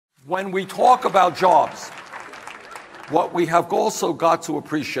When we talk about jobs, what we have also got to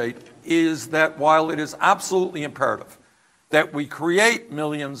appreciate is that while it is absolutely imperative that we create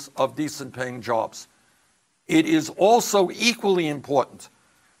millions of decent paying jobs, it is also equally important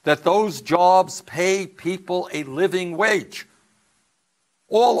that those jobs pay people a living wage.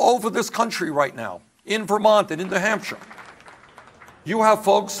 All over this country right now, in Vermont and in New Hampshire, you have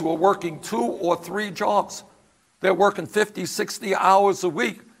folks who are working 2 or 3 jobs. They're working 50, 60 hours a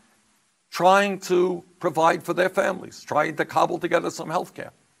week trying to provide for their families, trying to cobble together some health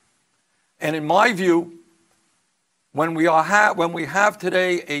care. And in my view, when we have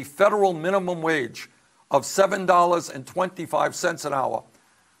today a federal minimum wage of $7.25 an hour,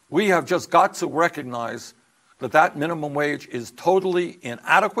 we have just got to recognize that that minimum wage is totally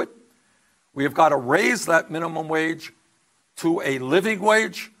inadequate. We have got to raise that minimum wage to a living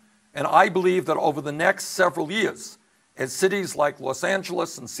wage. And I believe that over the next several years, as cities like Los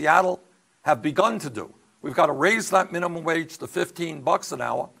Angeles and Seattle have begun to do, we've got to raise that minimum wage to $15 an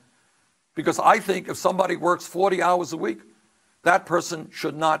hour, because I think if somebody works 40 hours a week, that person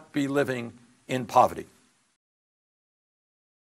should not be living in poverty.